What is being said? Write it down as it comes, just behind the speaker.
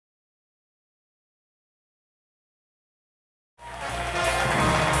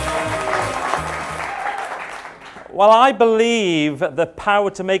Well, I believe the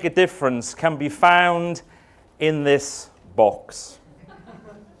power to make a difference can be found in this box.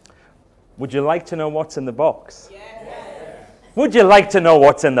 Would you like to know what's in the box? Yes. Would you like to know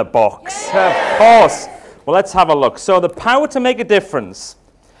what's in the box? Yes. Of course. Well, let's have a look. So the power to make a difference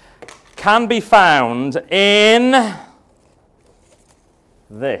can be found in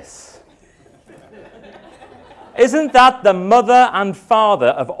this. Isn't that the mother and father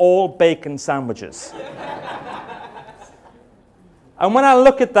of all bacon sandwiches? And when I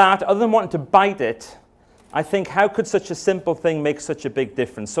look at that, other than wanting to bite it, I think, how could such a simple thing make such a big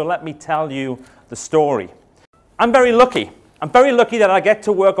difference? So let me tell you the story. I'm very lucky. I'm very lucky that I get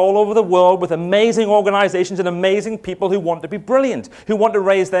to work all over the world with amazing organizations and amazing people who want to be brilliant, who want to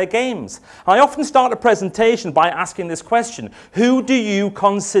raise their games. I often start a presentation by asking this question: who do you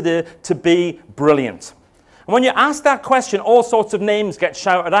consider to be brilliant? And when you ask that question, all sorts of names get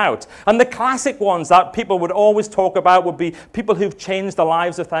shouted out. And the classic ones that people would always talk about would be people who've changed the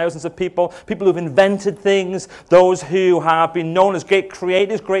lives of thousands of people, people who've invented things, those who have been known as great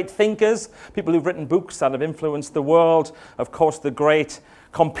creators, great thinkers, people who've written books that have influenced the world, of course the great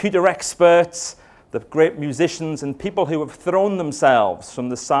computer experts, the great musicians, and people who have thrown themselves from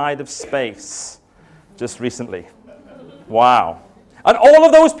the side of space just recently. Wow. And all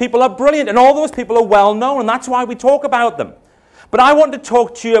of those people are brilliant, and all those people are well known, and that's why we talk about them. But I want to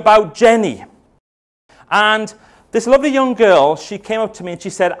talk to you about Jenny. And this lovely young girl, she came up to me and she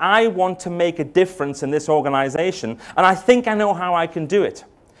said, I want to make a difference in this organization, and I think I know how I can do it.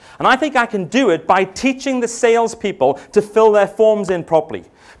 And I think I can do it by teaching the salespeople to fill their forms in properly.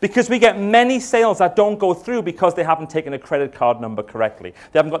 Because we get many sales that don't go through because they haven't taken a credit card number correctly.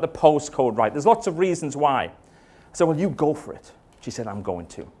 They haven't got the postcode right. There's lots of reasons why. I said, well, you go for it. She said, I'm going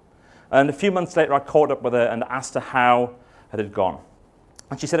to. And a few months later, I caught up with her and asked her how it had gone.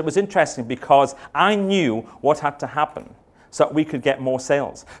 And she said it was interesting because I knew what had to happen so that we could get more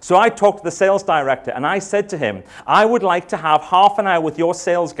sales. So I talked to the sales director and I said to him, I would like to have half an hour with your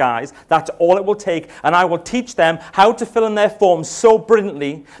sales guys. That's all it will take. And I will teach them how to fill in their forms so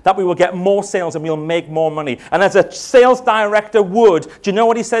brilliantly that we will get more sales and we'll make more money. And as a sales director would, do you know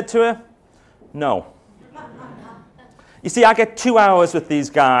what he said to her? No. You see, I get 2 hours with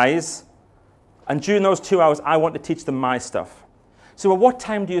these guys, and during those 2 hours, I want to teach them my stuff. So, well, what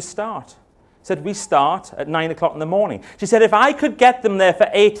time do you start? I said, we start at 9 o'clock in the morning. She said, if I could get them there for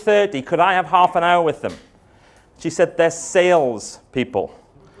 8:30, could I have half an hour with them? She said, they're sales people.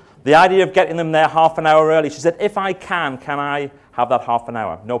 The idea of getting them there half an hour early, she said, if I can I have that half an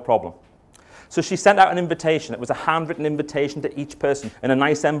hour? No problem. So she sent out an invitation. It was a handwritten invitation to each person in a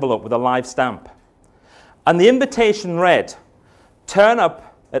nice envelope with a live stamp. And the invitation read, turn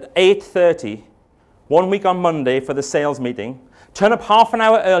up at 8:30, 1 week on Monday for the sales meeting. Turn up half an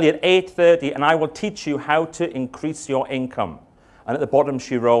hour early at 8:30 and I will teach you how to increase your income. And at the bottom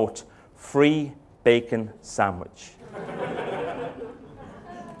she wrote, free bacon sandwich.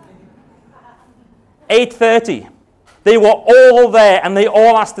 8:30. They were all there and they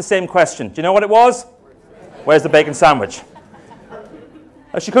all asked the same question. Do you know what it was? Where's the bacon sandwich?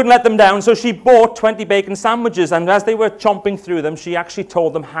 She couldn't let them down, so she bought 20 bacon sandwiches, and as they were chomping through them, she actually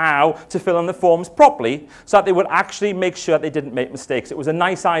told them how to fill in the forms properly so that they would actually make sure they didn't make mistakes. It was a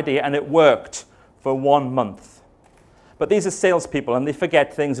nice idea, and it worked for 1 month. But these are salespeople, and they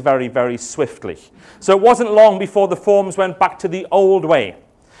forget things very, very swiftly. So it wasn't long before the forms went back to the old way.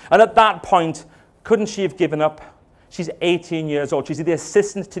 And at that point, couldn't she have given up? She's 18 years old. She's the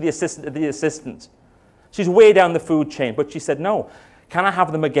assistant to the assistant to the assistant. She's way down the food chain, but she said, no. Can I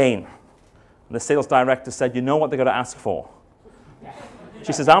have them again? And the sales director said, you know what they're going to ask for.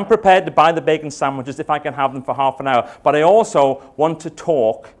 She says, I'm prepared to buy the bacon sandwiches if I can have them for half an hour. But I also want to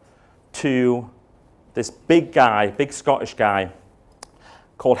talk to this big guy, big Scottish guy,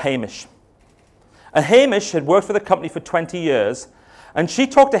 called Hamish. And Hamish had worked for the company for 20 years. And she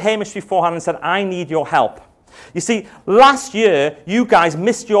talked to Hamish beforehand and said, I need your help. You see, last year, you guys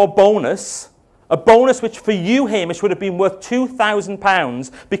missed your bonus. A bonus which for you, Hamish, would have been worth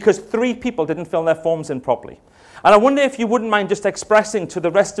 £2,000 because 3 people didn't fill their forms in properly. And I wonder if you wouldn't mind just expressing to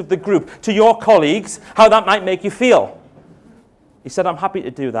the rest of the group, to your colleagues, how that might make you feel. He said, I'm happy to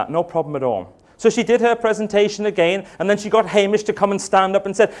do that, no problem at all. So she did her presentation again, and then she got Hamish to come and stand up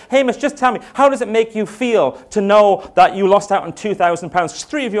and said, Hamish, just tell me, how does it make you feel to know that you lost out on £2,000?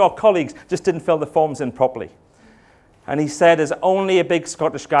 3 of your colleagues just didn't fill the forms in properly. And he said, as only a big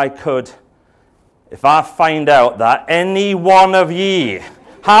Scottish guy could, if I find out that any one of ye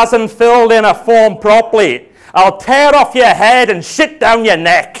hasn't filled in a form properly, I'll tear off your head and shit down your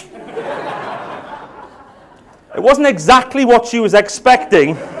neck. It wasn't exactly what she was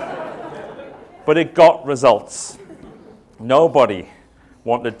expecting, but it got results. Nobody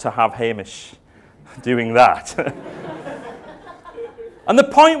wanted to have Hamish doing that. And the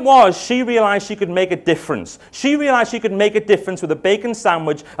point was, she realized she could make a difference. She realized she could make a difference with a bacon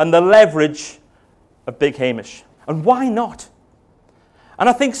sandwich and the leverage of Big Hamish. And why not? And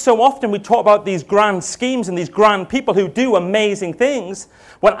I think so often we talk about these grand schemes and these grand people who do amazing things,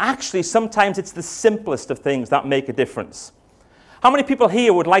 when actually sometimes it's the simplest of things that make a difference. How many people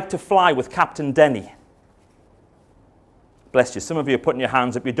here would like to fly with Captain Denny? Bless you, some of you are putting your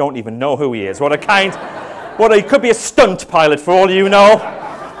hands up, you don't even know who he is. He could be a stunt pilot for all you know.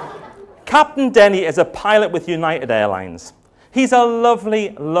 Captain Denny is a pilot with United Airlines. He's a lovely,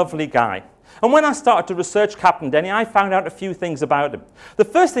 lovely guy. And when I started to research Captain Denny, I found out a few things about him. The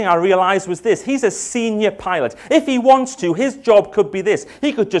first thing I realized was this: he's a senior pilot. If he wants to, his job could be this.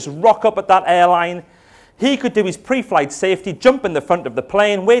 He could just rock up at that airline. He could do his pre-flight safety, jump in the front of the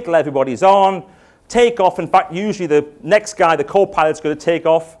plane, wait till everybody's on, take off. In fact, usually the next guy, the co-pilot's going to take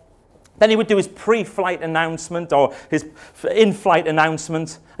off. Then he would do his pre-flight announcement or his in-flight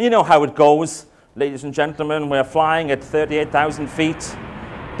announcement. And you know how it goes. Ladies and gentlemen, we're flying at 38,000 feet.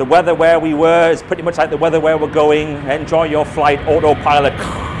 The weather where we were is pretty much like the weather where we're going. Enjoy your flight, autopilot.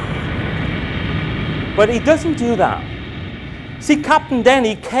 But he doesn't do that. See, Captain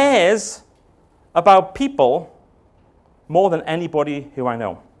Denny cares about people more than anybody who I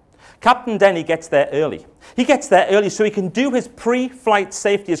know. Captain Denny gets there early. He gets there early so he can do his pre-flight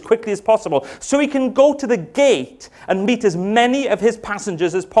safety as quickly as possible, so he can go to the gate and meet as many of his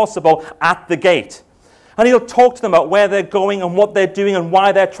passengers as possible at the gate. And he'll talk to them about where they're going and what they're doing and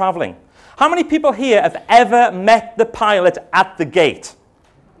why they're traveling. How many people here have ever met the pilot at the gate?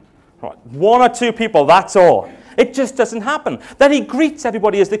 Right, one or two people, that's all. It just doesn't happen. Then he greets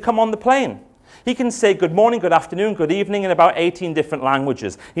everybody as they come on the plane. He can say good morning, good afternoon, good evening in about 18 different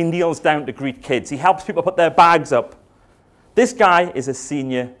languages. He kneels down to greet kids. He helps people put their bags up. This guy is a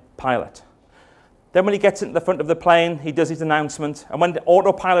senior pilot. Then when he gets into the front of the plane, he does his announcement. And when the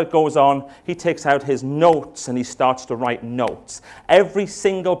autopilot goes on, he takes out his notes and he starts to write notes. Every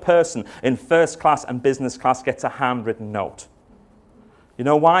single person in first class and business class gets a handwritten note. You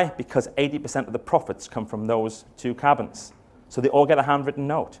know why? Because 80% of the profits come from those two cabins. So they all get a handwritten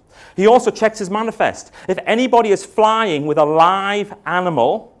note. He also checks his manifest. If anybody is flying with a live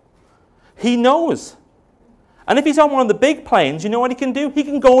animal, he knows. And if he's on one of the big planes, you know what he can do? He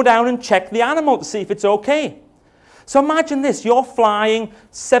can go down and check the animal to see if it's okay. So imagine this. You're flying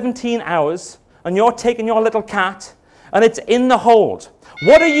 17 hours, and you're taking your little cat, and it's in the hold.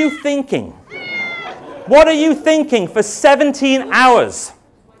 What are you thinking? What are you thinking for 17 hours?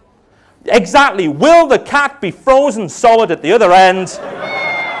 Exactly. Will the cat be frozen solid at the other end?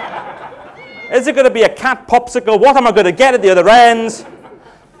 Is it going to be a cat popsicle? What am I going to get at the other end?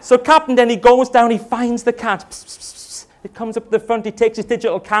 So Captain Denny goes down, he finds the cat. Psst, psst, psst. It comes up to the front, he takes his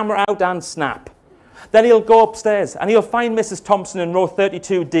digital camera out and snap. Then he'll go upstairs and he'll find Mrs. Thompson in row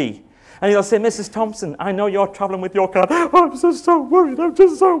 32D. And he'll say, Mrs. Thompson, I know you're traveling with your cat. I'm just so worried. I'm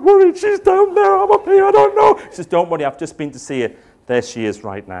just so worried. She's down there. I'm up here. I don't know. She says, don't worry. I've just been to see her. There she is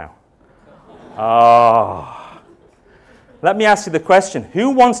right now. Oh. Let me ask you the question. Who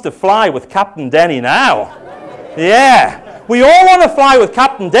wants to fly with Captain Denny now? Yeah. We all want to fly with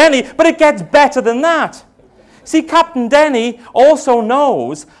Captain Denny, but it gets better than that. See, Captain Denny also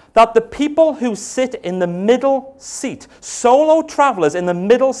knows that the people who sit in the middle seat, solo travelers in the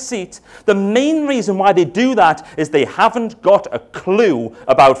middle seat, the main reason why they do that is they haven't got a clue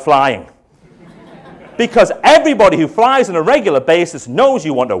about flying. Because everybody who flies on a regular basis knows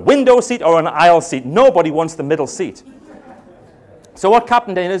you want a window seat or an aisle seat. Nobody wants the middle seat. So what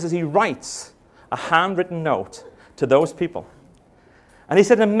Captain Denny does is he writes a handwritten note to those people. And he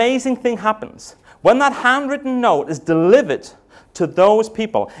said an amazing thing happens. When that handwritten note is delivered to those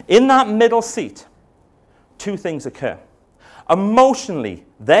people in that middle seat, two things occur. Emotionally,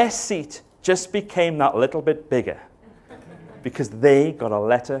 their seat just became that little bit bigger because they got a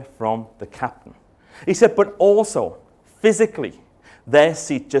letter from the captain. He said, but also, physically, their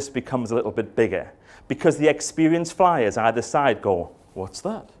seat just becomes a little bit bigger because the experienced flyers either side go, what's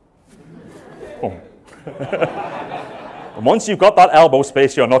that? Oh. And once you've got that elbow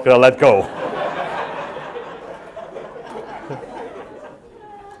space, you're not going to let go.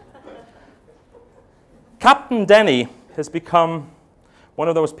 Captain Denny has become one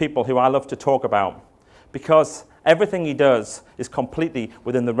of those people who I love to talk about because everything he does is completely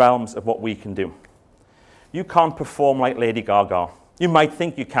within the realms of what we can do. You can't perform like Lady Gaga. You might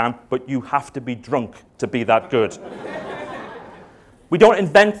think you can, but you have to be drunk to be that good. We don't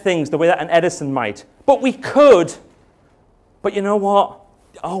invent things the way that an Edison might, but we could. But you know what?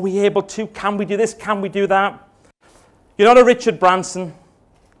 Are we able to? Can we do this? Can we do that? You're not a Richard Branson.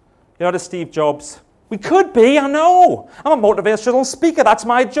 You're not a Steve Jobs. We could be, I know. I'm a motivational speaker. That's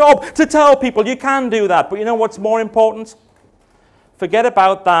my job, to tell people you can do that. But you know what's more important? Forget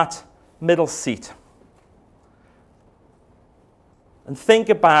about that middle seat. And think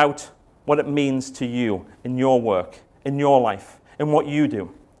about what it means to you in your work, in your life, in what you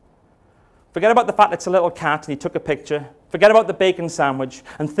do. Forget about the fact it's a little cat and you took a picture. Forget about the bacon sandwich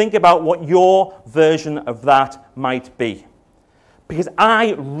and think about what your version of that might be. Because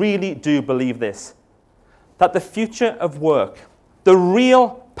I really do believe this, that the future of work, the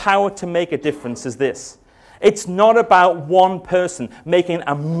real power to make a difference is this. It's not about one person making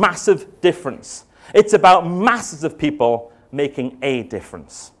a massive difference. It's about masses of people making a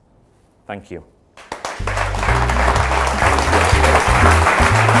difference. Thank you.